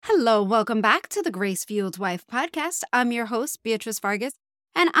Hello, welcome back to the Grace Fueled Wife podcast. I'm your host, Beatrice Vargas,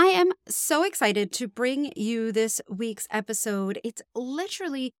 and I am so excited to bring you this week's episode. It's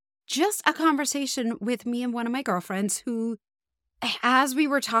literally just a conversation with me and one of my girlfriends who, as we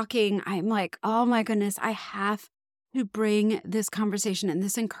were talking, I'm like, oh my goodness, I have to bring this conversation and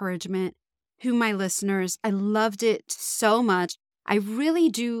this encouragement to my listeners. I loved it so much. I really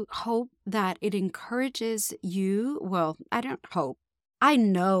do hope that it encourages you. Well, I don't hope. I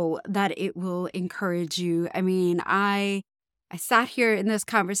know that it will encourage you. I mean, I sat here in this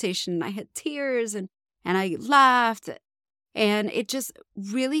conversation and I had tears and I laughed, and it just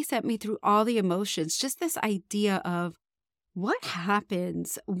really sent me through all the emotions. Just this idea of what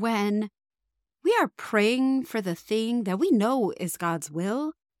happens when we are praying for the thing that we know is God's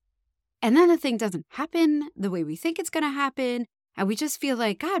will, and then the thing doesn't happen the way we think it's going to happen, and we just feel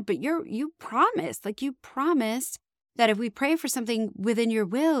like, God, but you promised, you promised that if we pray for something within your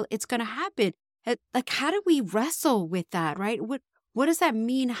will, it's going to happen. Like, how do we wrestle with that, right? What does that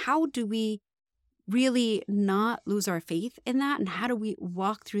mean? How do we really not lose our faith in that? And how do we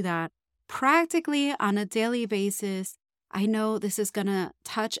walk through that practically on a daily basis? I know this is going to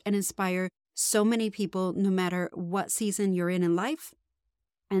touch and inspire so many people, no matter what season you're in life.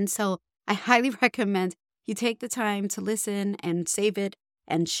 And so I highly recommend you take the time to listen and save it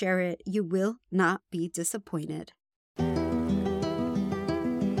and share it. You will not be disappointed.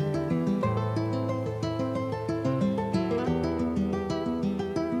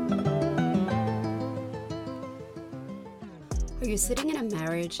 Are you sitting in a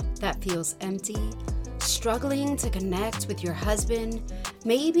marriage that feels empty, struggling to connect with your husband?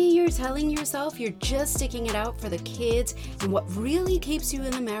 Maybe you're telling yourself you're just sticking it out for the kids, and what really keeps you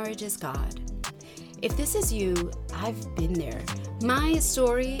in the marriage is God. If this is you, I've been there. My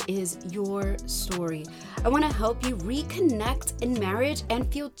story is your story. I want to help you reconnect in marriage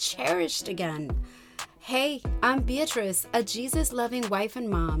and feel cherished again. Hey, I'm Beatrice, a Jesus-loving wife and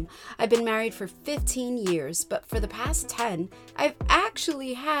mom. I've been married for 15 years, but for the past 10, I've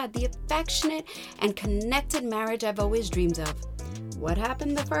actually had the affectionate and connected marriage I've always dreamed of. What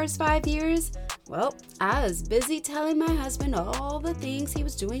happened the first 5 years? Well, I was busy telling my husband all the things he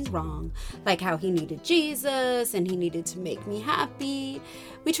was doing wrong, like how he needed Jesus and he needed to make me happy.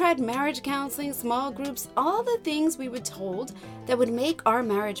 We tried marriage counseling, small groups, all the things we were told that would make our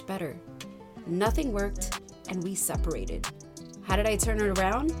marriage better. Nothing worked, and we separated. How did I turn it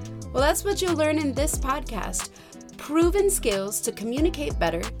around? Well, that's what you'll learn in this podcast. Proven skills to communicate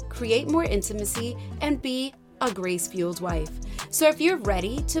better, create more intimacy, and be a grace-fueled wife. So if you're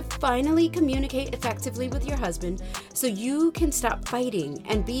ready to finally communicate effectively with your husband so you can stop fighting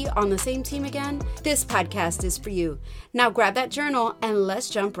and be on the same team again, this podcast is for you. Now grab that journal and let's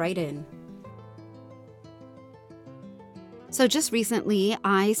jump right in. So just recently,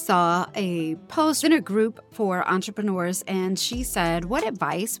 I saw a post in a group for entrepreneurs, and she said, what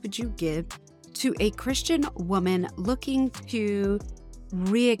advice would you give to a Christian woman looking to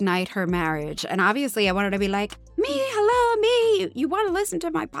reignite her marriage? And obviously, I wanted to be like, me, you want to listen to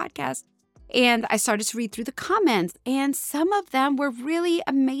my podcast? And I started to read through the comments, and some of them were really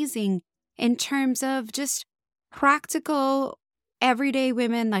amazing in terms of just practical, everyday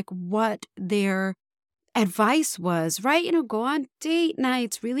women, like what their advice was, right? Go on date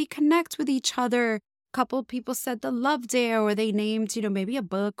nights, really connect with each other. A couple people said the Love Dare, or they named, maybe a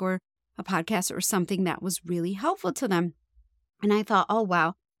book or a podcast or something that was really helpful to them. And I thought, oh,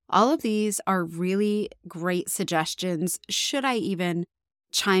 wow, all of these are really great suggestions. Should I even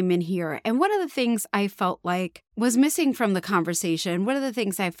chime in here? And one of the things I felt like was missing from the conversation, one of the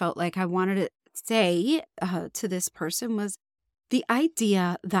things I felt like I wanted to say to this person was the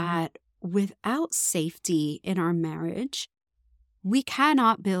idea that without safety in our marriage, we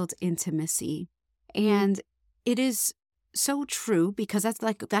cannot build intimacy. And it is so true, because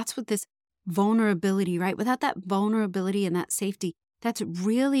that's what this vulnerability, right? Without that vulnerability and that safety, that's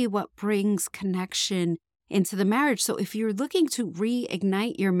really what brings connection into the marriage. So if you're looking to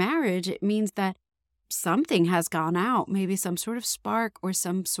reignite your marriage, it means that something has gone out, maybe some sort of spark or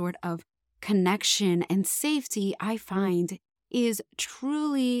some sort of connection. And safety, I find, is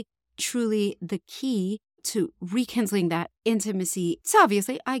truly the key to rekindling that intimacy. So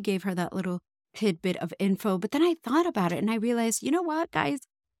obviously, I gave her that little tidbit of info, but then I thought about it and I realized, you know what, guys?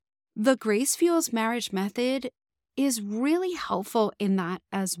 The Grace Fuels marriage method is really helpful in that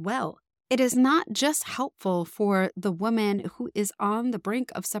as well. It is not just helpful for the woman who is on the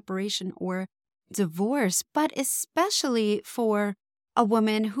brink of separation or divorce, but especially for a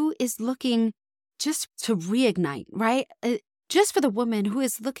woman who is looking just to reignite, right? Just for the woman who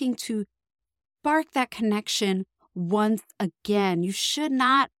is looking to spark that connection once again. You should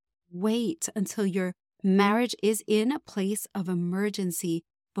not wait until your marriage is in a place of emergency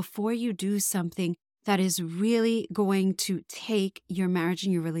before you do something that is really going to take your marriage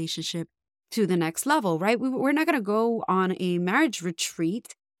and your relationship to the next level, right? We're not going to go on a marriage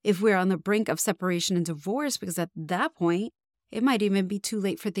retreat if we're on the brink of separation and divorce, because at that point, it might even be too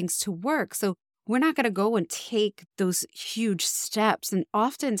late for things to work. So we're not going to go and take those huge steps. And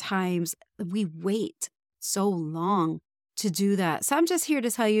oftentimes we wait so long to do that. So I'm just here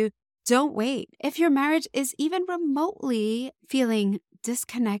to tell you, don't wait. If your marriage is even remotely feeling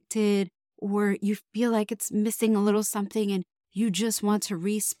disconnected, or you feel like it's missing a little something and you just want to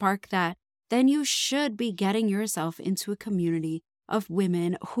re-spark that, then you should be getting yourself into a community of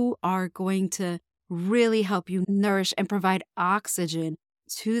women who are going to really help you nourish and provide oxygen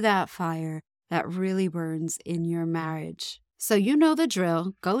to that fire that really burns in your marriage. So you know the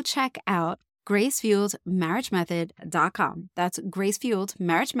drill. Go check out gracefueledmarriagemethod.com. That's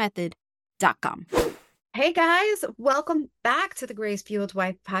gracefueledmarriagemethod.com. Hey guys, welcome back to the Grace Fueled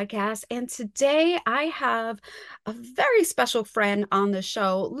Wife podcast. And today I have a very special friend on the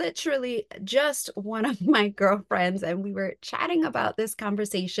show, literally just one of my girlfriends. And we were chatting about this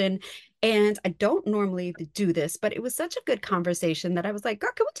conversation. And I don't normally do this, but it was such a good conversation that I was like,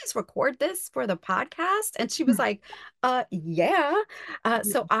 girl, can we just record this for the podcast? And she was like, yeah.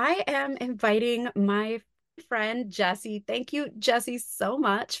 So I am inviting my friend Jessie. Thank you, Jessie, so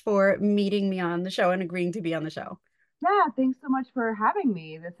much for meeting me on the show and agreeing to be on the show. Yeah, thanks so much for having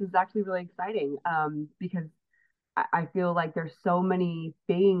me. This is actually really exciting because I feel like there's so many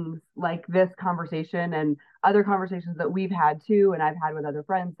things like this conversation and other conversations that we've had too, and I've had with other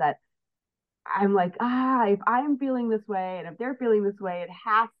friends that I'm like, if I'm feeling this way and if they're feeling this way, it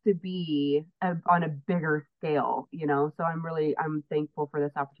has to be on a bigger scale, you know? So I'm thankful for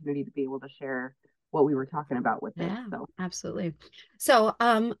this opportunity to be able to share what we were talking about with this. Yeah, So, absolutely. So,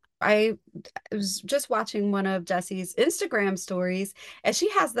 I was just watching one of Jessie's Instagram stories, and she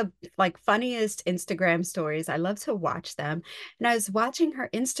has the like funniest Instagram stories. I love to watch them. And I was watching her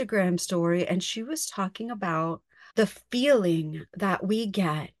Instagram story, and she was talking about the feeling that we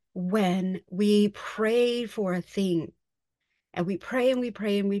get when we pray for a thing. And we pray and we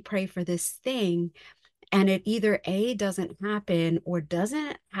pray and we pray for this thing, and it either A, doesn't happen, or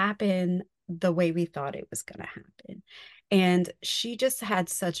doesn't happen the way we thought it was going to happen. And she just had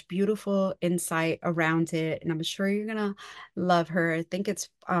such beautiful insight around it. And I'm sure you're going to love her. I think it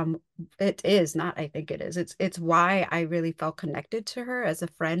is not, I think it is. It's why I really felt connected to her as a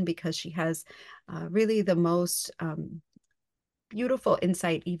friend, because she has really the most beautiful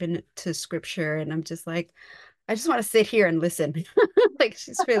insight even to scripture. And I'm just like, I just want to sit here and listen. Like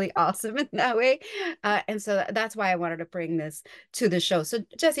she's really awesome in that way. And so that's why I wanted to bring this to the show. So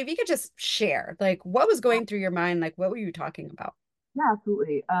Jesse, if you could just share, like what was going through your mind? Like what were you talking about? yeah,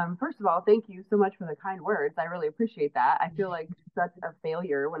 absolutely. First of all, thank you so much for the kind words. I really appreciate that. I feel like such a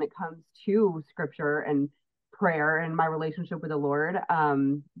failure when it comes to scripture and prayer and my relationship with the Lord.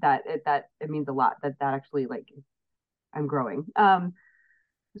 That it means a lot. That actually like I'm growing.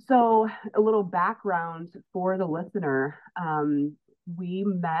 So a little background for the listener. We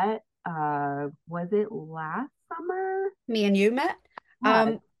met. Was it last summer? Me and you met?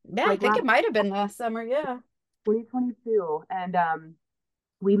 Yeah, Yeah, I like think last it might have been last summer. Yeah. 2022, and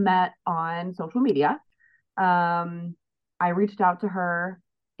we met on social media. Um, I reached out to her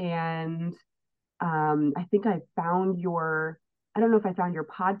and I think I don't know if I found your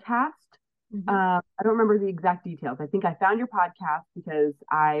podcast. Mhm. I don't remember the exact details. I think I found your podcast because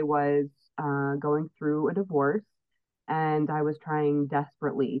I was going through a divorce and I was trying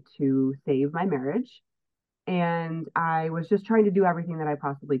desperately to save my marriage. And I was just trying to do everything that I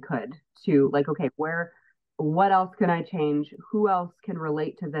possibly could to like, okay, what else can I change? Who else can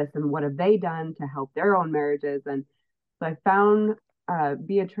relate to this? And what have they done to help their own marriages? And so I found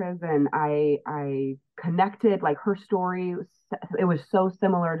Beatrice, and I connected like her story. It was so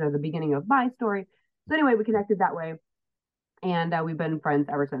similar to the beginning of my story. So anyway, we connected that way, and we've been friends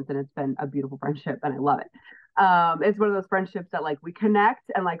ever since, and it's been a beautiful friendship, and I love it. It's one of those friendships that like we connect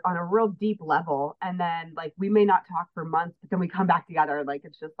and like on a real deep level, and then like we may not talk for months, but then we come back together. Like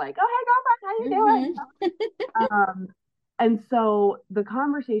it's just like, oh hey girlfriend, Mhm. how you doing? And so the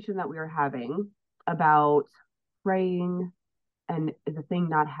conversation that we were having about praying and the thing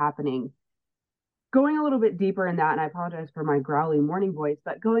not happening, going a little bit deeper in that, and I apologize for my growly morning voice,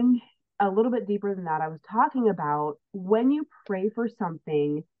 but going a little bit deeper than that, I was talking about when you pray for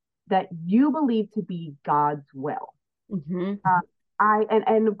something that you believe to be God's will. Mhm. Uh,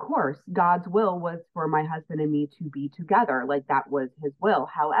 and of course, God's will was for my husband and me to be together, like that was His will.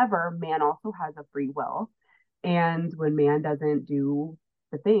 However, man also has a free will, And when man doesn't do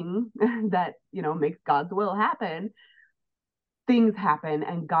the thing that, makes God's will happen, things happen,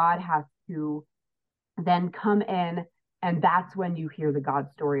 and God has to then come in. And that's when you hear the God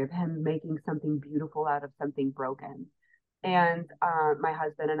story of him making something beautiful out of something broken. And my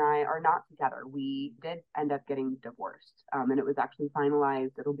husband and I are not together. We did end up getting divorced. And it was actually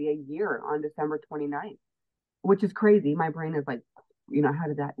finalized. It'll be a year on December 29th, which is crazy. My brain is like, how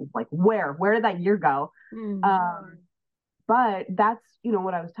did that, like, where did that year go? But that's,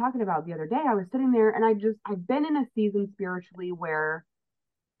 what I was talking about the other day. I was sitting there and I've been in a season spiritually where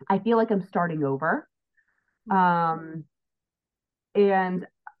I feel like I'm starting over. And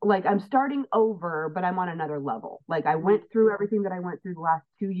like I'm starting over, but I'm on another level. Like I went through everything that I went through the last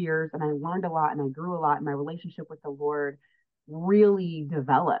 2 years, and I learned a lot and I grew a lot, and my relationship with the Lord really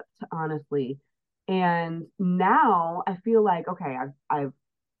developed, honestly. And now I feel like, okay, I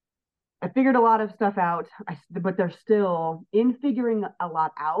figured a lot of stuff out, but there's still, in figuring a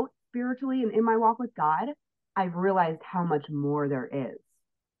lot out spiritually and in my walk with God, I've realized how much more there is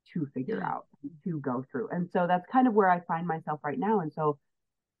to figure out, to go through. And so that's kind of where I find myself right now. And so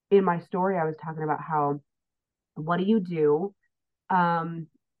in my story, I was talking about how, what do you do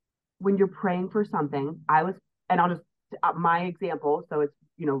when you're praying for something? And I'll just, my example, so it's,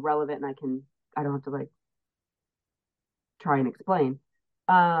 relevant, and I don't have to like try and explain.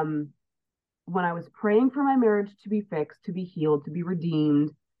 When I was praying for my marriage to be fixed, to be healed, to be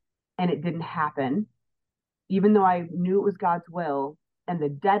redeemed, and it didn't happen, even though I knew it was God's will, and the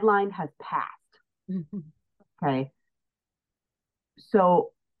deadline has passed. Okay.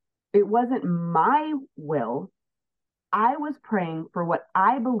 So it wasn't my will. I was praying for what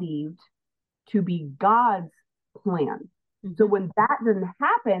I believed to be God's plan. So when that didn't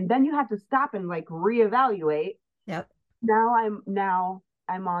happen, then you have to stop and like reevaluate. Yep. Now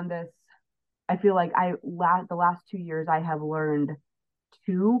I'm on this. I feel like the last 2 years I have learned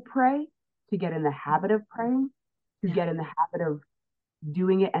to pray, to get in the habit of praying, to get in the habit of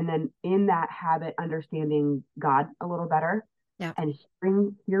doing it, and then in that habit understanding God a little better, and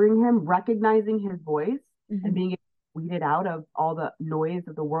hearing him, recognizing his voice, and being able to weed it out of all the noise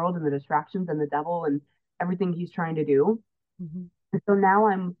of the world and the distractions and the devil and everything he's trying to do. And so now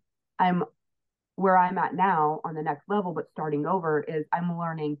I'm where I'm at now on the next level, but starting over is I'm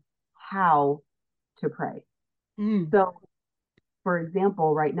learning how to pray. So for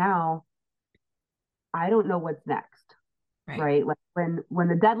example, right now, I don't know what's next. Right? Like when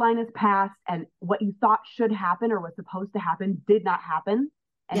the deadline is passed and what you thought should happen or was supposed to happen did not happen.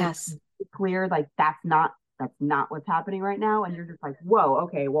 And it's clear, like that's not what's happening right now. And you're just like, whoa,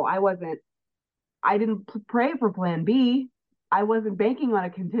 okay, well, I didn't pray for plan B. I wasn't banking on a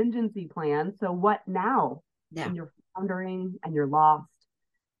contingency plan. So what now? And you're floundering and you're lost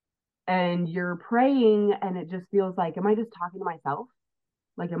and you're praying, and it just feels like, am I just talking to myself?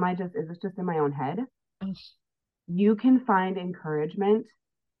 Like, is this just in my own head? You can find encouragement.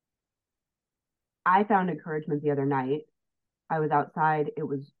 I found encouragement the other night. I was outside. It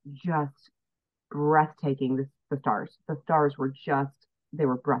was just breathtaking. The stars. The stars were they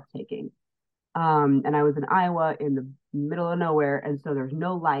were breathtaking. And I was in Iowa in the middle of nowhere. And so there's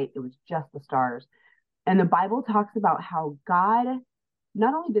no light. It was just the stars. And the Bible talks about how God,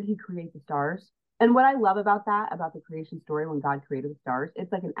 not only did he create the stars, and what I love about the creation story, when God created the stars,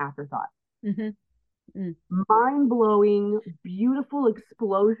 it's like an afterthought. Mind-blowing, beautiful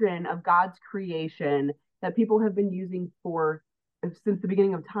explosion of God's creation that people have been using since the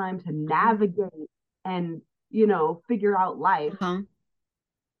beginning of time to navigate and figure out life.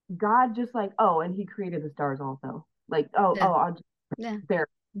 God just like, and he created the stars also. Like, I'll just there.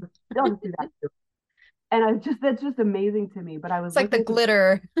 I'll just do that too. And that's just amazing to me. But I was like the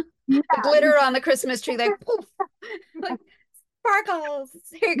glitter, the glitter on the Christmas tree, like poof, like sparkles.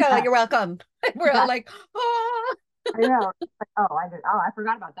 Here you go. You're welcome. We're all like, oh. I know. Like, I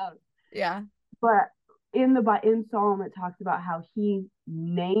forgot about those. Yeah. But in Psalm, it talks about how he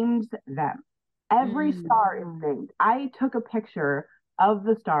names them. Every star is named. I took a picture of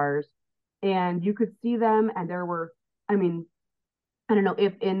the stars, and you could see them, and there were, I don't know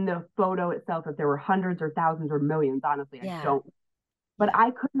if in the photo itself, if there were hundreds or thousands or millions, honestly, I don't. But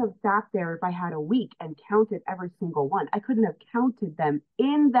I couldn't have sat there if I had a week and counted every single one. I couldn't have counted them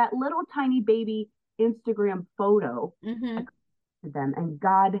in that little tiny baby Instagram photo. I counted them, and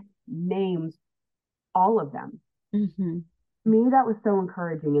God names all of them. To me, that was so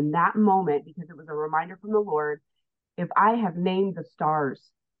encouraging in that moment, because it was a reminder from the Lord. If I have named the stars,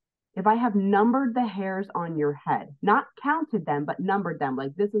 if I have numbered the hairs on your head, not counted them, but numbered them,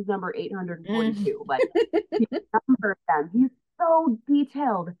 like this is number 842, like he numbered them. He's so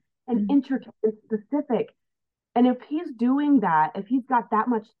detailed and intricate and specific. And if he's doing that, if he's got that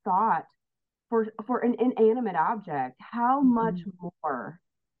much thought for an inanimate object, how much more?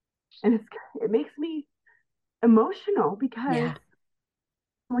 And it makes me emotional because Yeah.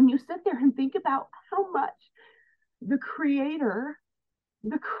 when you sit there and think about how much the creator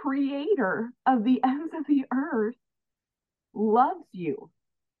of the ends of the earth loves you,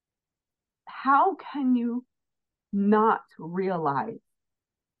 how can you not realize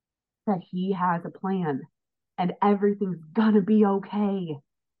that he has a plan and everything's gonna be okay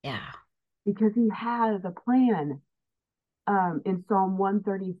Yeah. because he has a plan? In Psalm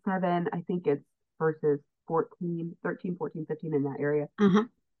 137, I think it's verses 14, 13, 14, 15 in that area. Uh-huh.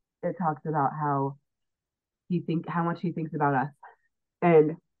 It talks about how much he thinks about us.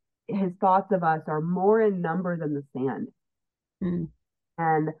 And his thoughts of us are more in number than the sand. Mm.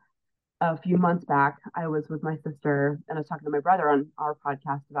 And a few months back, I was with my sister and I was talking to my brother on our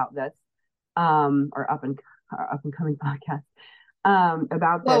podcast about this, our up and coming podcast,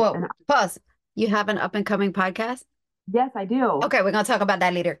 about Whoa, this. whoa. And Pause. You have an up and coming podcast? yes, I do. Okay, we're gonna talk about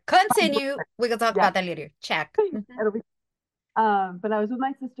that later. Continue. We're gonna talk Yeah, about that later. Check. it'll be. But I was with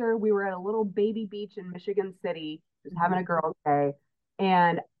my sister. We were at a little baby beach in Michigan City, just having a girls' day.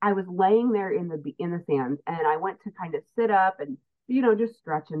 And I was laying there in the sand, and I went to kind of sit up and just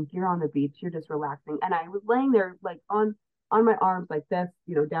stretch. And you're on the beach, you're just relaxing. And I was laying there like on my arms like this,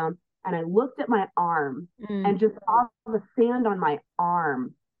 down. And I looked at my arm Mm. and just saw the sand on my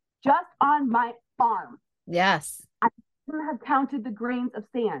arm, just on my arm. Yes. I couldn't have counted the grains of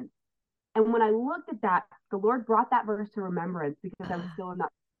sand. And when I looked at that, the Lord brought that verse to remembrance because I was still in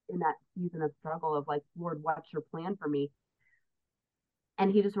that season of struggle of like, Lord, what's your plan for me?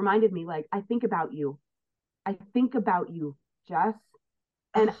 And he just reminded me, like, I think about you. I think about you, Jess.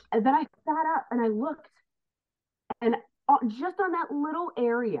 And then I sat up and I looked, and just on that little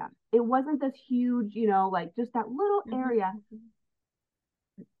area, it wasn't this huge, like just that little area.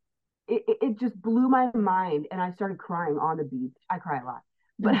 It just blew my mind, and I started crying on the beach. I cry a lot,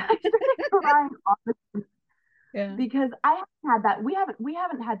 but I started crying on the beach Yeah. because I haven't had that. We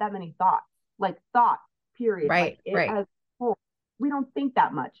haven't had that many thoughts, like thoughts, period. Like Right, it right. as whole. We don't think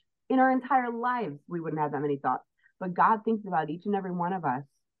that much in our entire lives. We wouldn't have that many thoughts, but God thinks about each and every one of us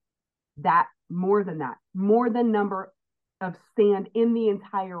that, more than number of sand in the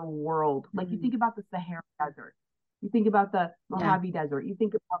entire world. Like you think about the Sahara Desert, you think about the Yeah. Mojave Desert, you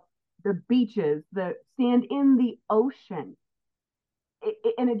think about the beaches, the sand in the ocean.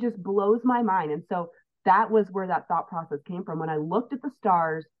 And it just blows my mind. And so that was where that thought process came from. When I looked at the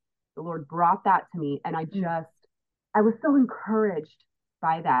stars, the Lord brought that to me. And I was so encouraged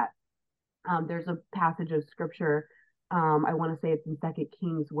by that. There's a passage of scripture. I want to say it's in Second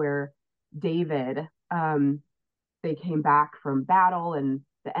Kings where David, they came back from battle and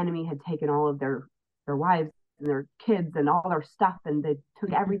the enemy had taken all of their wives and their kids and all their stuff, and they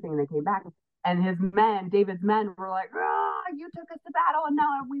took everything and they came back. And David's men were like, "Ah, you took us to battle and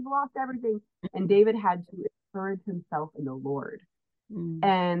now we've lost everything." And David had to encourage himself in the Lord.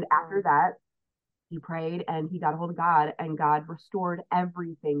 And after that, he prayed and he got a hold of God, and God restored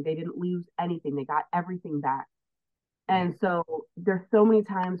everything. They didn't lose anything. They got everything back. And so there's so many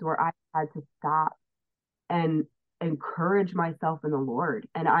times where I had to stop and encourage myself in the Lord.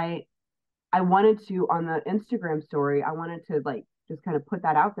 And I wanted to, on the Instagram story, I wanted to like just kind of put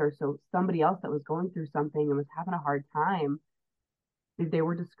that out there so somebody else that was going through something and was having a hard time, if they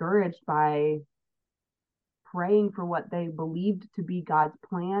were discouraged by praying for what they believed to be God's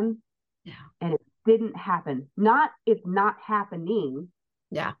plan, and it didn't happen. Not it's not happening.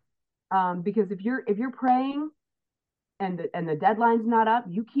 Yeah. Because if you're praying and the deadline's not up,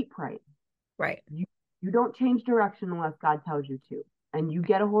 you keep praying. Right. You don't change direction unless God tells you to. And you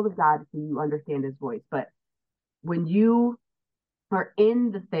get a hold of God so you understand his voice. But when you are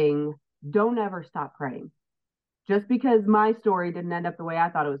in the thing, don't ever stop praying. Just because my story didn't end up the way I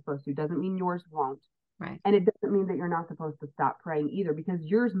thought it was supposed to doesn't mean yours won't. Right. And it doesn't mean that you're not supposed to stop praying either, because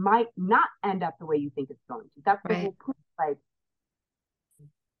yours might not end up the way you think it's going to. That's the whole point. Like,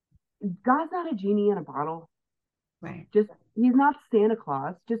 God's not a genie in a bottle. Right. He's not Santa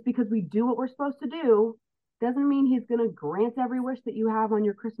Claus. Just because we do what we're supposed to do doesn't mean he's going to grant every wish that you have on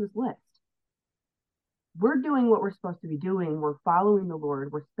your Christmas list. We're doing what we're supposed to be doing. We're following the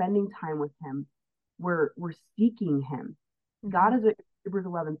Lord. We're spending time with him. We're seeking him. God is Hebrews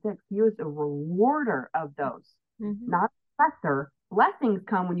 11:6. He is a rewarder of those, not a oppressor. Blessings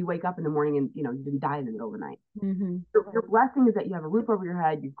come when you wake up in the morning and you didn't die in the middle of the night. Your blessing is that you have a roof over your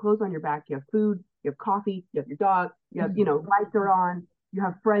head, you have clothes on your back, you have food, you have coffee, you have your dog, you have lights are on, you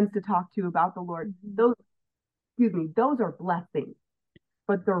have friends to talk to about the Lord. Those are blessings.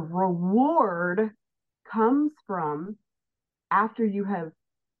 But the reward comes from after you have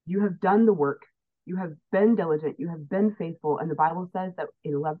done the work, you have been diligent, you have been faithful. And the Bible says that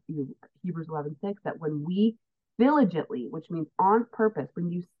in Hebrews 11:6, that when we diligently, which means on purpose,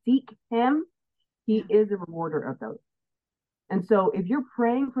 when you seek him, he is a rewarder of those. And so if you're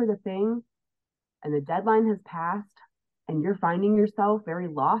praying for the thing and the deadline has passed and you're finding yourself very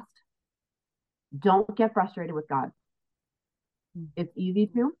lost, don't get frustrated with God. It's easy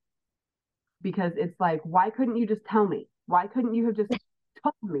to, because it's like, why couldn't you just tell me? Why couldn't you have just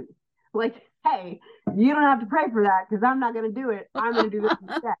told me? Like, hey, you don't have to pray for that because I'm not going to do it. I'm going to do this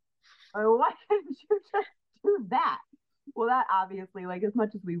instead. Or why couldn't you just do that? Well, that obviously, like, as much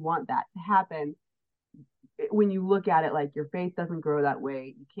as we want that to happen, when you look at it, like, your faith doesn't grow that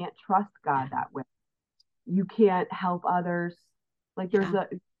way. You can't trust God that way. You can't help others. Like,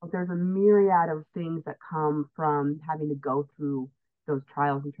 there's a myriad of things that come from having to go through those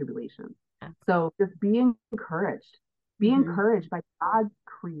trials and tribulations. So just be encouraged. Be encouraged by God's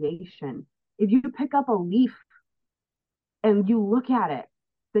creation. If you pick up a leaf and you look at it,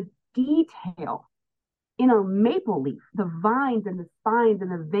 the detail in a maple leaf, the vines and the spines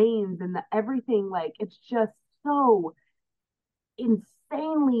and the veins and the everything, like, it's just so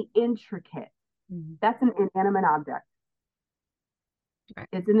insanely intricate. That's an inanimate object. Right.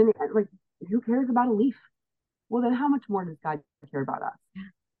 It's like, who cares about a leaf? Well, then how much more does God care about us? Yeah.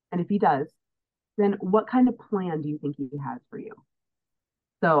 And if he does, then what kind of plan do you think he has for you?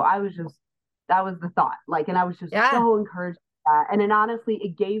 So that was the thought. Like, and I was just so encouraged by that. And then honestly,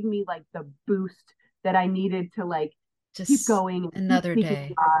 it gave me like the boost that I needed to, like, just keep going. Another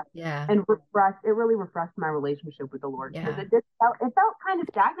day. Yeah. And it really refreshed my relationship with the Lord. Because it felt kind of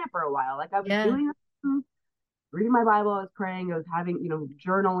stagnant for a while. Like, I was doing reading my Bible, I was praying, I was having,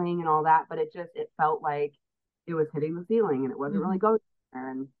 journaling and all that, but it felt like it was hitting the ceiling and it wasn't really going there,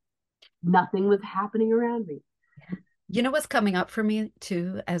 and nothing was happening around me. You know what's coming up for me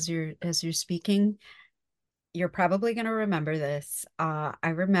too, as you're speaking? You're probably going to remember this. I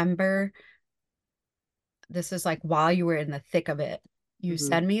remember this is like while you were in the thick of it. You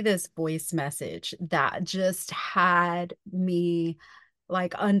sent me this voice message that just had me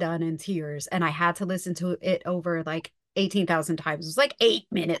like undone in tears, and I had to listen to it over like 18,000 times. It was like 8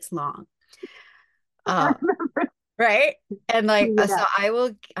 minutes long. Right. And like, so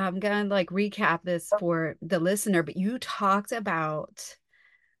I'm gonna like recap this for the listener, but you talked about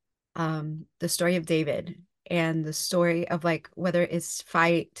the story of David and the story of like whether it's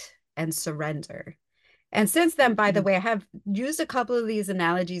fight and surrender. And since then, by the way, I have used a couple of these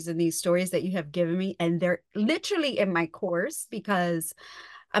analogies and these stories that you have given me, and they're literally in my course because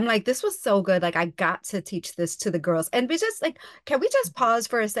I'm like, this was so good. Like, I got to teach this to the girls. And we just like, can we just pause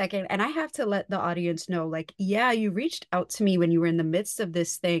for a second? And I have to let the audience know, like, yeah, you reached out to me when you were in the midst of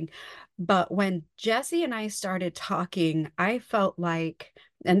this thing. But when Jesse and I started talking, I felt like,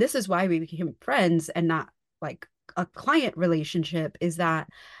 and this is why we became friends and not like a client relationship, is that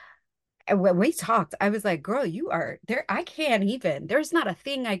when we talked, I was like, girl, you are there. I can't even, there's not a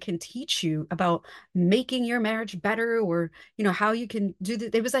thing I can teach you about making your marriage better, or, how you can do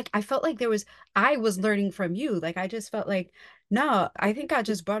that. It was like, I felt like I was learning from you. Like, I just felt like, no, I think God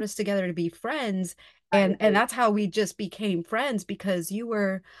just brought us together to be friends. And that's how we just became friends, because you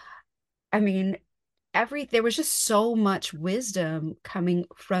were, I mean, there was just so much wisdom coming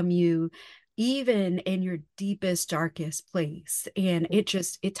from you, even in your deepest, darkest place. And it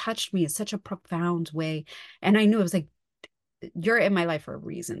touched me in such a profound way. And I knew it was like, you're in my life for a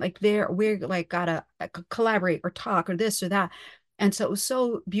reason. Like, we're like gotta collaborate or talk or this or that. And so it was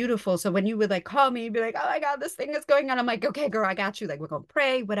so beautiful. So when you would like call me and be like, oh my God, this thing is going on, I'm like, okay, girl, I got you. Like, we're gonna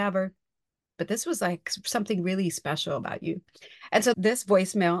pray, whatever. But this was like something really special about you. And so this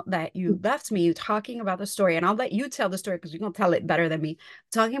voicemail that you left me talking about the story, and I'll let you tell the story because you're going to tell it better than me,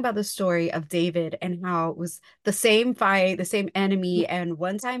 talking about the story of David and how it was the same fight, the same enemy. And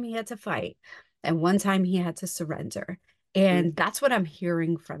one time he had to fight and one time he had to surrender. And that's what I'm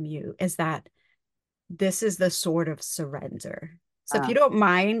hearing from you, is that this is the sort of surrender. So if you don't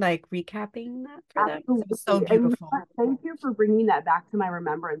mind, like, recapping that for them. It's so beautiful. And thank you for bringing that back to my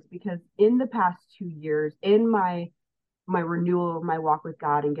remembrance, because in the past 2 years, in my renewal of my walk with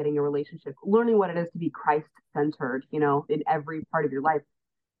God and getting a relationship, learning what it is to be Christ-centered, in every part of your life,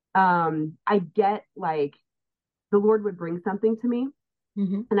 I get like the Lord would bring something to me,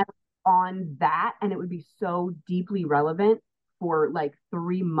 and I was on that, and it would be so deeply relevant for like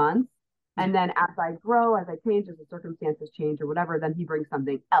 3 months. And then as I grow, as I change, as the circumstances change or whatever, then he brings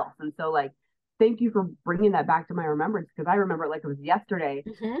something else. And so, like, thank you for bringing that back to my remembrance, because I remember it like it was yesterday.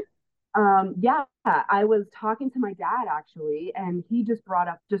 Yeah, I was talking to my dad actually, and he just brought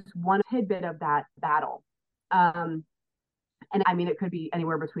up just one tidbit of that battle. Um, and I mean, it could be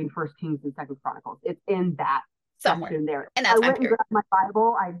anywhere between First Kings and Second Chronicles. It's in that Somewhere. section there. And I that's fine went and period. grabbed my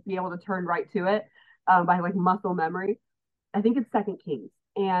Bible. I'd be able to turn right to it by like muscle memory. I think it's Second Kings,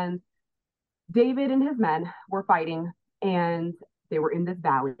 and David and his men were fighting, and they were in this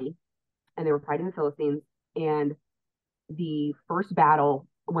valley, and they were fighting the Philistines. And the first battle,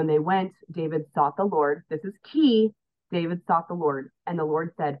 when they went, David sought the Lord. This is key. David sought the Lord, and the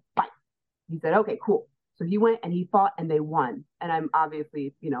Lord said, "Fight." He said, "Okay, cool." So he went and he fought, and they won. And I'm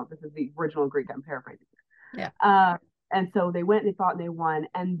obviously, this is the original Greek. I'm paraphrasing. Yeah. Uh, and so they went and they fought and they won.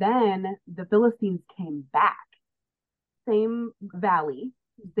 And then the Philistines came back, same valley,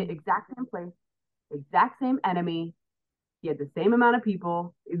 the exact same place, exact same enemy. He had the same amount of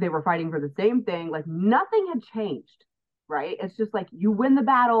people. They were fighting for the same thing. Like nothing had changed, right? It's just like you win the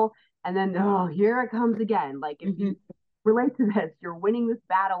battle and then, oh, here it comes again. Like if Mm-hmm. you relate to this, you're winning this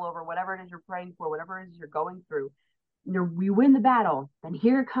battle over whatever it is you're praying for, whatever it is you're going through. We win the battle, and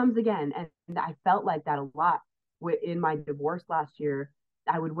here it comes again. And I felt like that a lot in my divorce last year.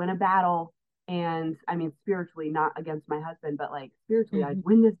 I would win a battle, and I mean, spiritually, not against my husband, but like spiritually, Mm-hmm. I'd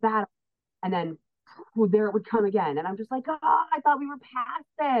win this battle. And then well, there it would come again. And I'm just like, oh, I thought we were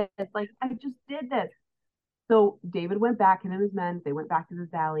past this. Like, I just did this. So David went back, him and his men, they went back to this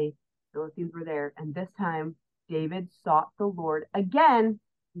valley. The Philistines were there. And this time, David sought the Lord again.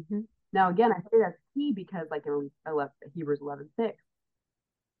 Mm-hmm. Now, again, I say that's key because, like in Hebrews 11:6,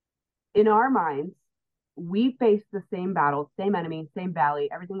 in our minds, we face the same battle, same enemy, same valley.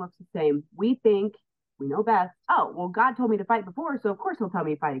 Everything looks the same. We think we know best. Oh, well, God told me to fight before, so of course he'll tell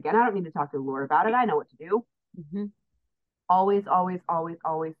me to fight again. I don't need to talk to the Lord about it. I know what to do. Mm-hmm. Always, always, always,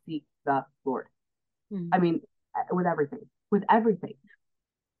 always seek the Lord. Mm-hmm. I mean, with everything,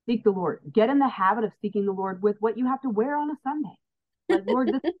 seek the Lord. Get in the habit of seeking the Lord with what you have to wear on a Sunday. Like,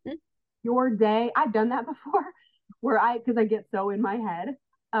 Lord, this is your day. I've done that before because I get so in my head.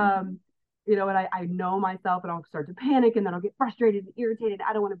 Mm-hmm. And I know myself and I'll start to panic and then I'll get frustrated and irritated.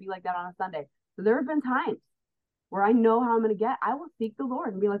 I don't want to be like that on a Sunday. So there have been times where I know how I'm going to get. I will seek the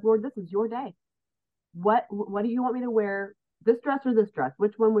Lord and be like, Lord, this is your day. What do you want me to wear? This dress or this dress?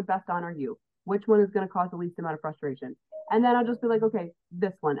 Which one would best honor you? Which one is going to cause the least amount of frustration? And then I'll just be like, okay,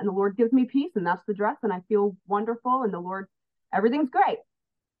 this one. And the Lord gives me peace, and that's the dress, and I feel wonderful, and the Lord, everything's great.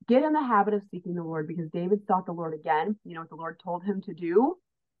 Get in the habit of seeking the Lord because David sought the Lord again. You know what the Lord told him to do?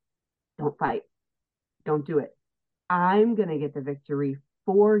 Don't fight. Don't do it. I'm going to get the victory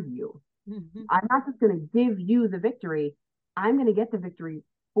for you. Mm-hmm. I'm not just going to give you the victory. I'm going to get the victory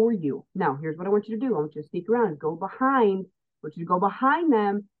for you. Now, here's what I want you to do. I want you to sneak around and go behind. I want you to go behind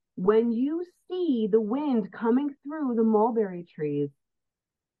them. When you see the wind coming through the mulberry trees,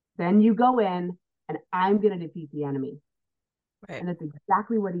 then you go in and I'm going to defeat the enemy. Right. And that's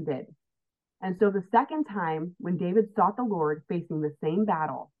exactly what he did. And so the second time when David sought the Lord facing the same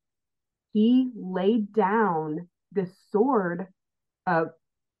battle, he laid down this sword of,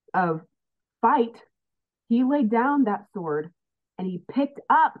 of fight. He laid down that sword and he picked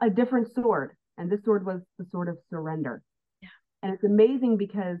up a different sword. And this sword was the sword of surrender. Yeah. And it's amazing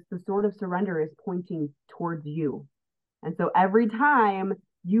because the sword of surrender is pointing towards you. And so every time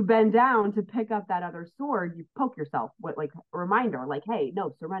you bend down to pick up that other sword, you poke yourself with like a reminder, like, hey,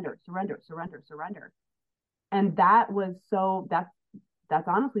 no, surrender, surrender, surrender, surrender. And that's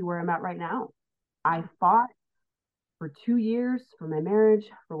honestly where I'm at right now. I Wow. fought for 2 years for my marriage,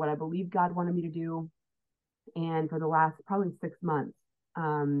 for what I believe God wanted me to do. And for the last probably 6 months,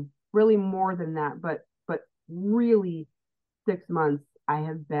 really more than that, but really 6 months, I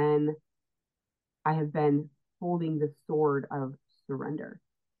have been holding the sword of surrender.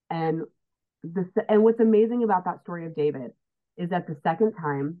 And and what's amazing about that story of David is that the second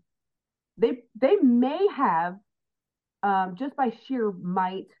time they may have just by sheer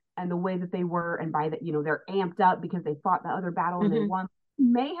might and the way that they were, and by that, they're amped up because they fought the other battle and they Mm-hmm. won,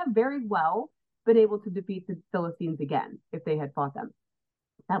 may have very well been able to defeat the Philistines again if they had fought them.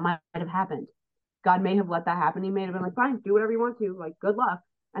 That might have happened. God may have let that happen. He may have been like, fine, do whatever you want to, like, good luck.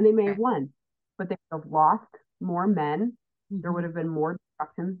 And they may have Right. won, but they would have lost more men. There Mm-hmm. would have been more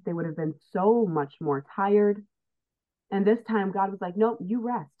destruction. They would have been so much more tired. And this time, God was like, nope, you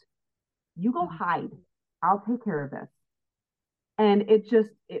rest. You go Mm-hmm. hide. I'll take care of this. And it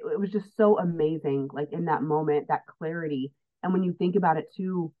was just so amazing, like in that moment, that clarity. And when you think about it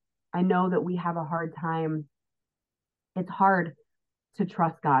too, I know that we have a hard time. It's hard to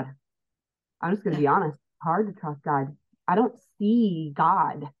trust God. I'm just going to Yeah. be honest. It's hard to trust God. I don't see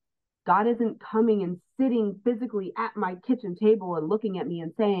God. God isn't coming and sitting physically at my kitchen table and looking at me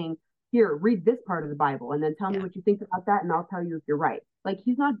and saying, here, read this part of the Bible and then tell me Yeah. what you think about that, and I'll tell you if you're right. Like,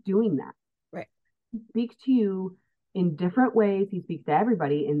 he's not doing that. Right. He speaks to you in different ways. He speaks to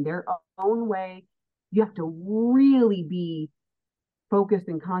everybody in their own way. You have to really be focused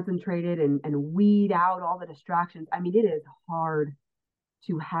and concentrated and weed out all the distractions. I mean, it is hard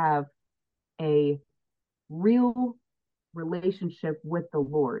to have a real relationship with the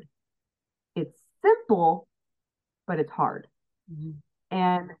Lord. It's simple, but it's hard. Mm-hmm.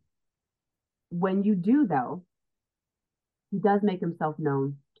 And when you do, though, he does make himself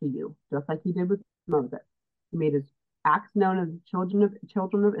known to you, just like he did with Moses. He made his acts known as children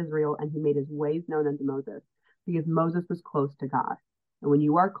of Israel, and he made his ways known unto Moses, because Moses was close to God. And when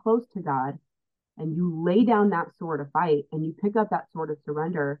you are close to God and you lay down that sword of fight and you pick up that sword of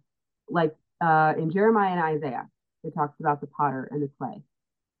surrender, like in Jeremiah and Isaiah, it talks about the potter and the clay.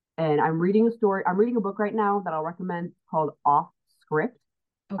 And I'm reading a book right now that I'll recommend called Off Script.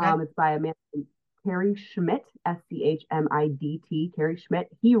 Okay. It's by a man named Carrie Schmidt, Schmidt, Carrie Schmidt.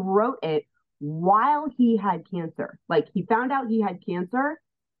 He wrote it while he had cancer. Like, he found out he had cancer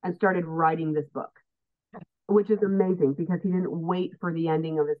and started writing this book, which is amazing because he didn't wait for the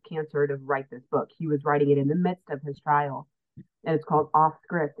ending of his cancer to write this book. He was writing it in the midst of his trial. And it's called Off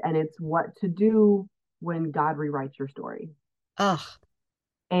Script. And it's what to do when God rewrites your story. Oh,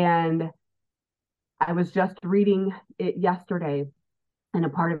 And I was just reading it yesterday, and a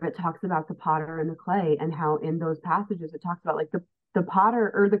part of it talks about the potter and the clay, and how in those passages it talks about, like, the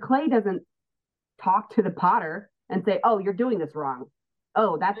potter or the clay doesn't talk to the potter and say, oh, you're doing this wrong.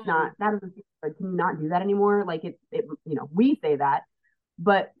 Oh, that doesn't can you not do that anymore? Like, it we say that,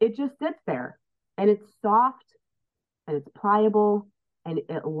 but it just sits there, and it's soft and it's pliable, and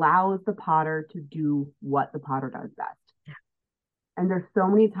it allows the potter to do what the potter does best. And there's so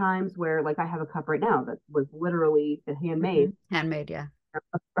many times where, like, I have a cup right now that was literally mm-hmm. handmade. Handmade. Yeah.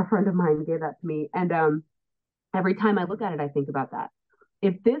 A friend of mine gave that to me. And every time I look at it, I think about that.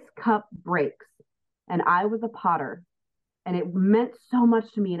 If this cup breaks and I was a potter and it meant so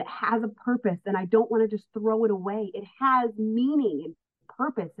much to me and it has a purpose and I don't want to just throw it away, it has meaning and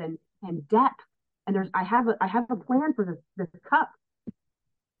purpose and depth. And I have a plan for this cup.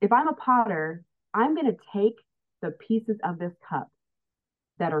 If I'm a potter, I'm going to take the pieces of this cup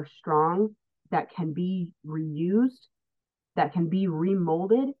that are strong, that can be reused, that can be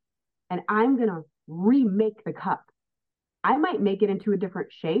remolded, and I'm going to remake the cup. I might make it into a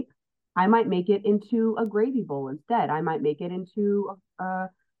different shape. I might make it into a gravy bowl instead. I might make it into a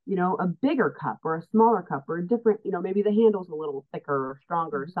bigger cup or a smaller cup or a different, maybe the handle's a little thicker or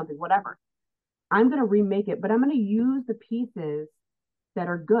stronger or something, whatever. I'm going to remake it, but I'm going to use the pieces that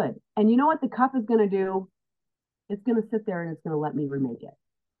are good. And you know what the cup is going to do? It's going to sit there and it's going to let me remake it.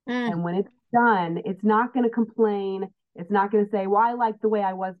 Mm. And when it's done, it's not going to complain. It's not going to say, well, I like the way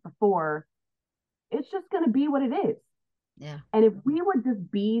I was before. It's just going to be what it is. Yeah. And if we would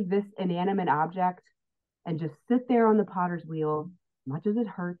just be this inanimate object and just sit there on the potter's wheel, as much as it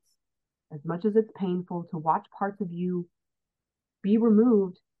hurts, as much as it's painful to watch parts of you be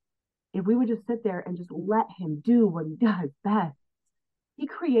removed, if we would just sit there and just let him do what he does best. He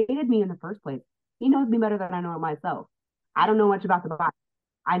created me in the first place. He knows me better than I know myself. I don't know much about the body.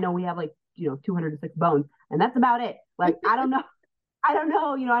 I know we have 206 bones, and that's about it. Like, I don't know. I don't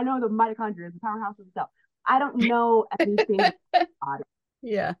know. I know the mitochondria is the powerhouse of the cell. I don't know anything about it.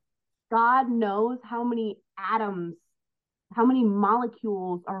 Yeah. God knows how many atoms, how many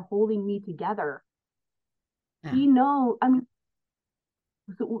molecules are holding me together. Yeah. He knows. I mean,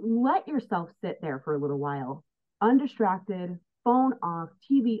 so let yourself sit there for a little while, undistracted, phone off,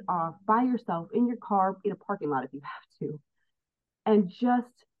 TV off, by yourself in your car, in a parking lot if you have to, and just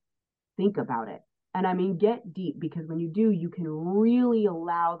think about it. And I mean, get deep, because when you do, you can really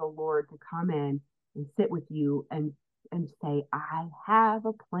allow the Lord to come in and sit with you and say, I have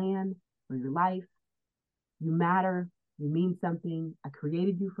a plan for your life. You matter. You mean something. I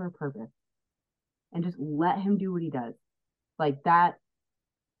created you for a purpose. And just let him do what he does. Like that.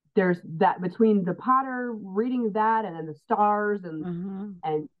 There's that between the potter reading that and then the stars and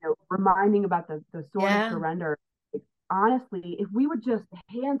reminding about the sword of surrender. Honestly, if we would just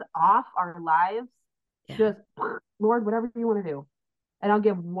hands off our lives, just Lord, whatever you want to do. And I'll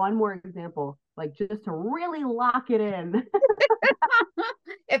give one more example, like just to really lock it in.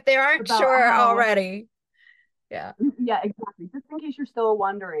 If they aren't sure already. Yeah. Yeah, exactly. Just in case you're still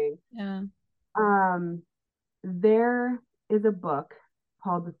wondering. Yeah. There is a book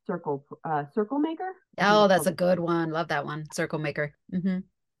called The Circle Maker. Oh, that's a good one. Love that one. Circle Maker. Mm-hmm.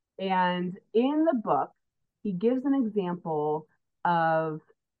 And in the book, he gives an example of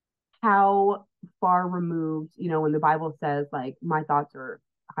how far removed, when the Bible says, like, my thoughts are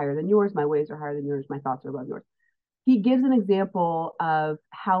higher than yours. My ways are higher than yours. My thoughts are above yours. He gives an example of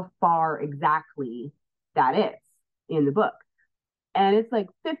how far exactly that is in the book. And it's like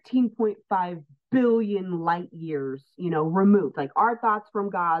 15.5 billion light years, removed. Like our thoughts from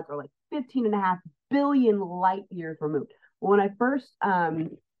God's are like 15.5 billion light years removed. When I first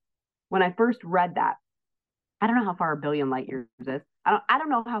read that, I don't know how far a billion light years is. I don't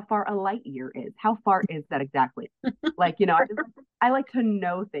know how far a light year is. How far is that exactly? I like to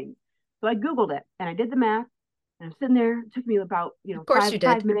know things. So I Googled it and I did the math, and I'm sitting there. It took me about, Of course you did.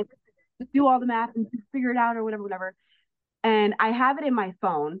 5 minutes to do all the math and figure it out or whatever. And I have it in my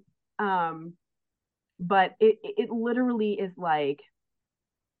phone. But it literally is like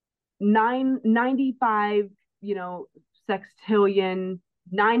 95, sextillion,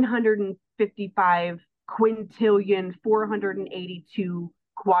 955 quintillion, 482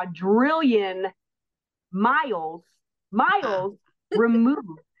 quadrillion miles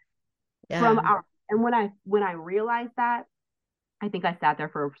removed from our. And when I realized that, I think I sat there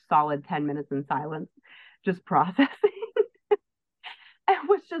for a solid 10 minutes in silence, just processing. It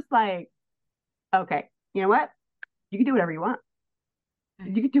was just like, okay, you know what? You can do whatever you want.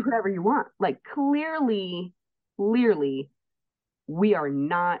 You can do whatever you want. Like clearly, we are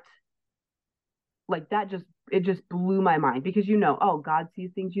not like that. It just blew my mind because oh, God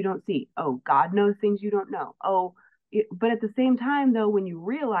sees things you don't see. Oh, God knows things you don't know. Oh, but at the same time, though, when you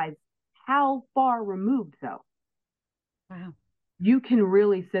realize how far removed, though, wow, you can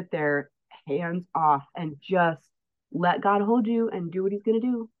really sit there hands off and just let God hold you and do what He's going to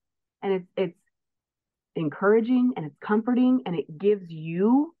do. And it's encouraging and it's comforting and it gives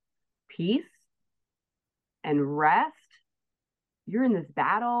you peace and rest. You're in this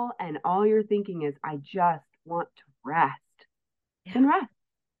battle and all you're thinking is, I just want to rest. Yeah. Then rest.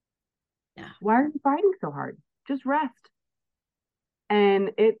 Yeah. Why are you fighting so hard? Just rest.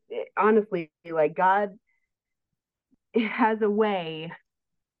 And it honestly, like God, it has a way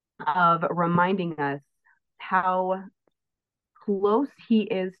of reminding us how close He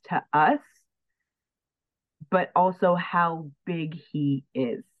is to us, but also how big He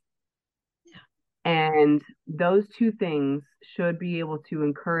is. And those two things should be able to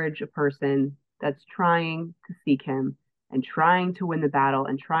encourage a person that's trying to seek Him and trying to win the battle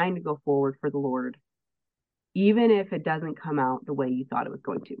and trying to go forward for the Lord, even if it doesn't come out the way you thought it was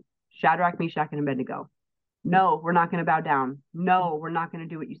going to. Shadrach, Meshach, and Abednego. No, we're not going to bow down. No, we're not going to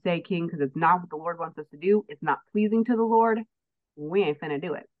do what you say, King, because it's not what the Lord wants us to do. It's not pleasing to the Lord. We ain't finna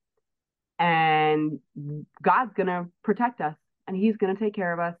do it. And God's going to protect us. And He's going to take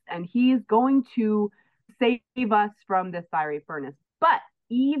care of us, and He's going to save us from this fiery furnace. But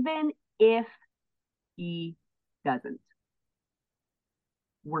even if He doesn't,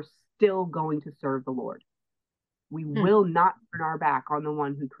 we're still going to serve the Lord. We will not turn our back on the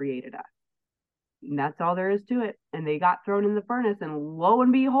one who created us. And that's all there is to it. And they got thrown in the furnace, and lo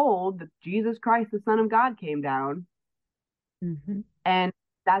and behold, Jesus Christ, the Son of God, came down. Mm-hmm. And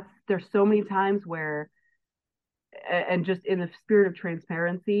there's so many times where, and just in the spirit of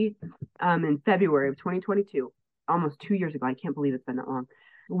transparency, in February of 2022, almost 2 years ago, I can't believe it's been that long,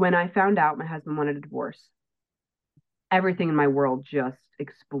 when I found out my husband wanted a divorce, everything in my world just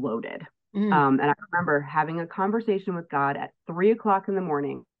exploded. And I remember having a conversation with God at 3:00 in the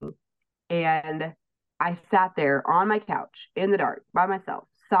morning, and I sat there on my couch in the dark by myself,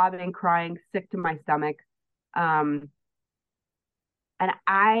 sobbing, crying, sick to my stomach. And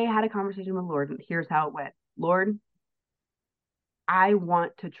I had a conversation with the Lord, and here's how it went. Lord, I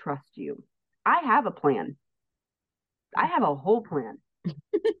want to trust you. I have a plan. I have a whole plan. And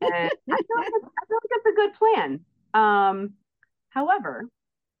I feel like it's a good plan. However,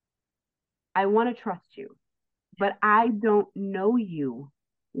 I want to trust you, but I don't know you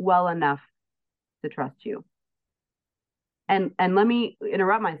well enough to trust you. And let me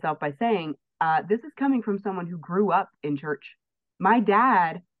interrupt myself by saying, this is coming from someone who grew up in church. My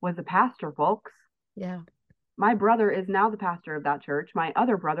dad was a pastor, folks. Yeah. My brother is now the pastor of that church. My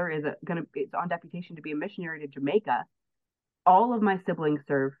other brother is on deputation to be a missionary to Jamaica. All of my siblings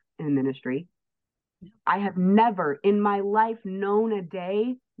serve in ministry. I have never in my life known a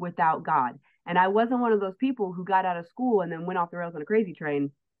day without God. And I wasn't one of those people who got out of school and then went off the rails on a crazy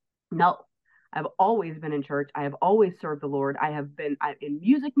train. No, I've always been in church. I have always served the Lord. I have been in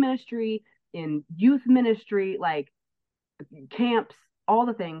music ministry, in youth ministry, like camps, all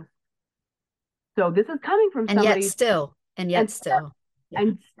the things. So this is coming from somebody. And yet still.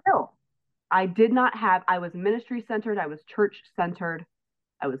 I was ministry centered. I was church centered.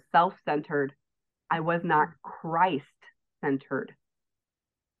 I was self-centered. I was not Christ centered.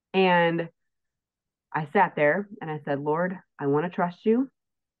 And I sat there and I said, Lord, I want to trust you.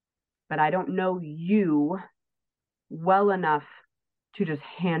 but I don't know you well enough to just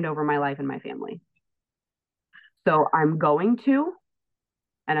hand over my life and my family. So I'm going to,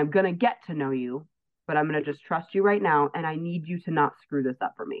 and I'm going to get to know you, but I'm going to just trust you right now. And I need you to not screw this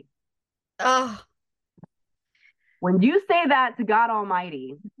up for me. Oh. When you say that to God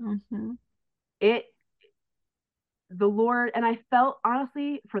Almighty, Mm-hmm. it, the Lord, and I felt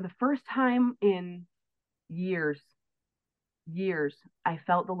honestly for the first time in years, years, I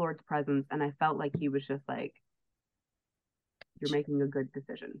felt the Lord's presence and I felt like he was just like, you're making a good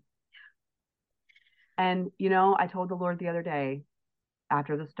decision. And, I told the Lord the other day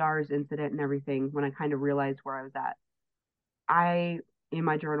after the stars incident and everything, when I kind of realized where I was at, in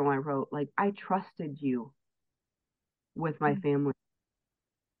my journal, I wrote, like, I trusted you with my family.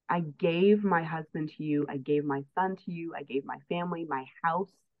 I gave my husband to you. I gave my son to you. I gave my family, my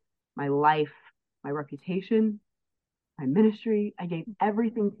house, my life, my reputation, my ministry. I gave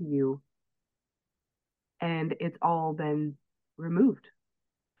everything to you. And it's all been removed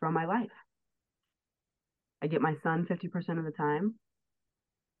from my life. I get my son 50% of the time.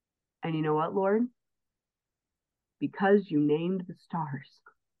 And you know what, Lord? Because you named the stars,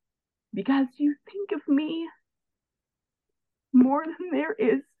 because you think of me more than there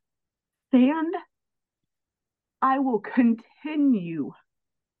is sand, I will continue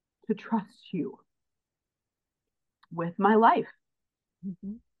to trust you with my life.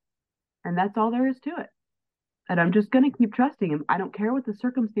 Mm-hmm. And that's all there is to it. And I'm just going to keep trusting him. I don't care what the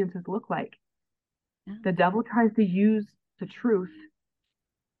circumstances look like. Yeah. The devil tries to use the truth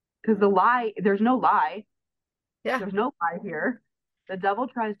because there's no lie. Yeah. There's no lie here. The devil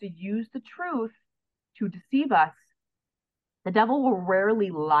tries to use the truth to deceive us. The devil will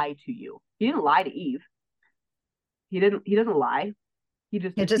rarely lie to you. He didn't lie to Eve. He doesn't lie. He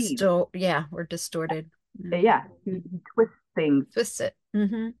just It just deceives. still, yeah, we're distorted. Yeah. Yeah, he twists things, Twist it.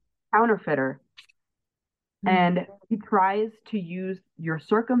 Mm-hmm. counterfeiter. Mm. And he tries to use your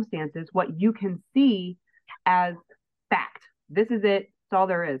circumstances, what you can see, as fact. This is it. It's all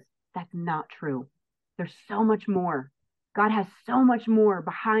there is. That's not true. There's so much more. God has so much more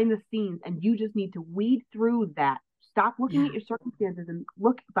behind the scenes, and you just need to weed through that. Stop looking Yeah. at your circumstances and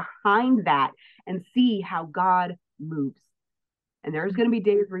look behind that and see how God moves. And there's going to be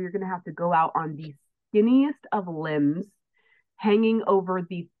days where you're going to have to go out on the skinniest of limbs, hanging over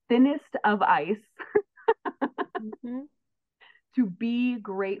the thinnest of ice Mm-hmm. to be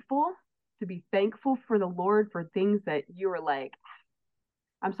grateful, to be thankful for the Lord for things that you are like,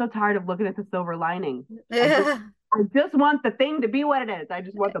 I'm so tired of looking at the silver lining. I just Yeah. I just want the thing to be what it is. I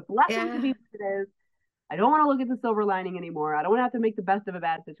just want the blessing to Yeah. be what it is. I don't want to look at the silver lining anymore. I don't want to have to make the best of a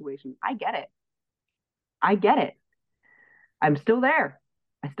bad situation. I get it. I get it. I'm still there.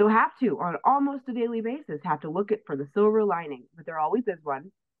 I still have to, on almost a daily basis, have to look at for the silver lining, but there always is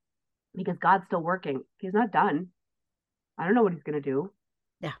one because God's still working. He's not done. I don't know what he's going to do,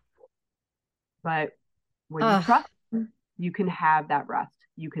 Yeah. but when you Uh, trust him, you can have that rest.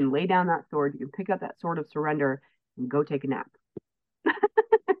 You can lay down that sword. You can pick up that sword of surrender and go take a nap.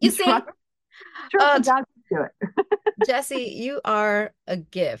 you trust, see, trust that God can do it. Jesse, you are a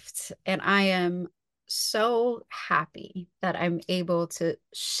gift, and I am so happy that I'm able to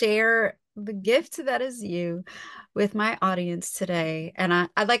share the gift that is you with my audience today. And I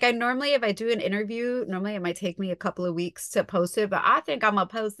normally, if I do an interview, normally it might take me a couple of weeks to post it, but I think I'm gonna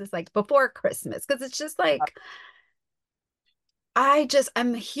post this like before Christmas because it's just like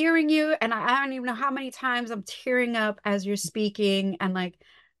I'm hearing you, and I don't even know how many times I'm tearing up as you're speaking. And like,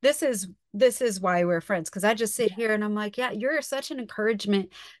 this is why we're friends. Cause I just sit here and I'm like, yeah, you're such an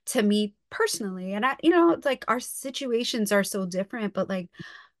encouragement to me personally. And it's like our situations are so different, but like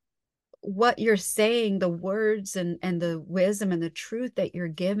what you're saying, the words and the wisdom and the truth that you're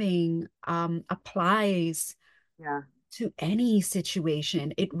giving applies Yeah, to any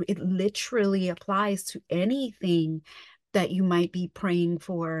situation. It literally applies to anything that you might be praying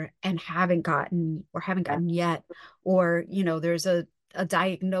for and haven't yeah, gotten yet. Or, there's a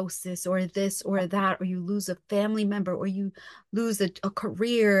diagnosis or this or that, or you lose a family member, or you lose a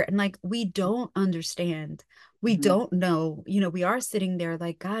career. And like, we don't understand. We mm-hmm. don't know. We are sitting there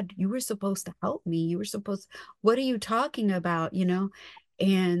like, God, you were supposed to help me. What are you talking about?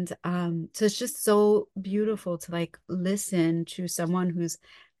 And so it's just so beautiful to like listen to someone who's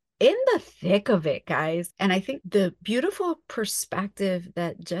in the thick of it, guys. And I think the beautiful perspective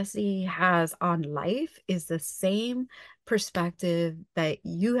that Jesse has on life is the same perspective that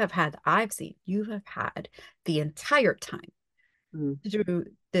you have had, I've seen you have had the entire time Mm-hmm. through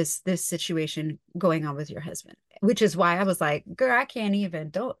this situation going on with your husband, which is why I was like, girl, I can't even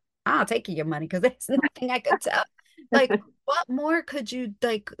don't I'll take your money because there's nothing I could tell Like, what more could you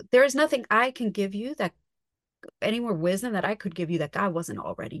like? There's nothing I can give you that any more wisdom that I could give you that God wasn't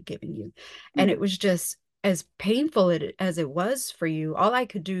already giving you. And Mm. it was just as painful as it was for you. All I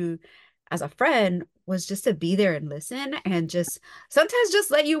could do as a friend was just to be there and listen and just sometimes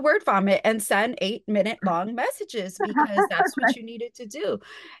just let you word vomit and send 8-minute long messages because that's what Right. you needed to do.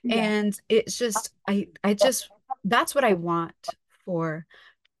 Yeah. And it's just, I just, that's what I want for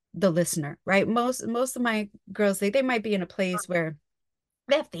the listener, right? Most of my girls, they might be in a place where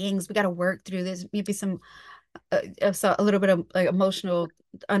they have things we got to work through. There's maybe some so a little bit of like emotional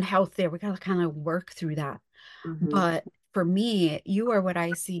unhealth there. We got to kind of work through that. Hmm. But for me, you are what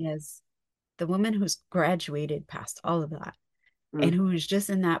I see as the woman who's graduated past all of that and Mm. who is just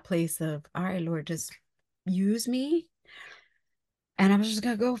in that place of, all right, Lord, just use me. And I'm just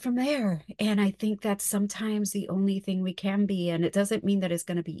going to go from there. And I think that's sometimes the only thing we can be. And it doesn't mean that it's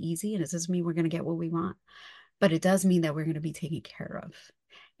going to be easy. And it doesn't mean we're going to get what we want, but it does mean that we're going to be taken care of.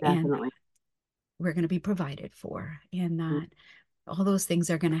 And Definitely. we're going to be provided for. And Mm. that all those things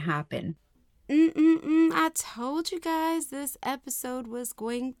are going to happen. I told you guys this episode was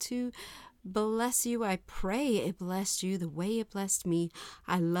going to bless you. I pray it blessed you the way it blessed me.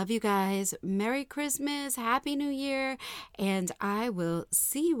 I love you guys. Merry Christmas. Happy New Year. And I will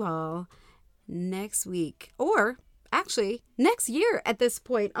see you all next week. Or actually, next year at this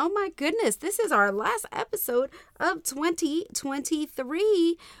point. Oh my goodness. This is our last episode of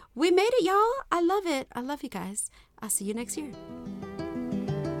 2023. We made it, y'all. I love it. I love you guys. I'll see you next year.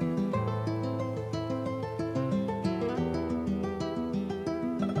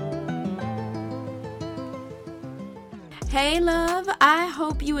 Hey, love, I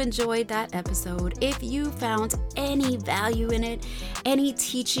hope you enjoyed that episode. If you found any value in it, any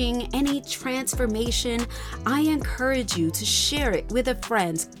teaching, any transformation, I encourage you to share it with a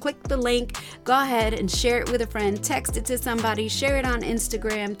friend. Click the link, go ahead and share it with a friend, text it to somebody, share it on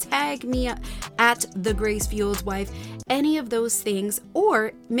Instagram, tag me at The Grace Fueled Wife, any of those things,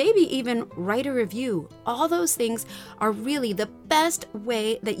 or maybe even write a review. All those things are really the best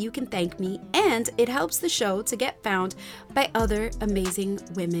way that you can thank me, and it helps the show to get found by other amazing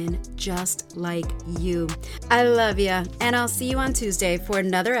women just like you. I love ya, and I'll see you on Tuesday for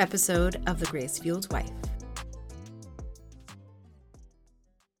another episode of The Grace Fueled Wife.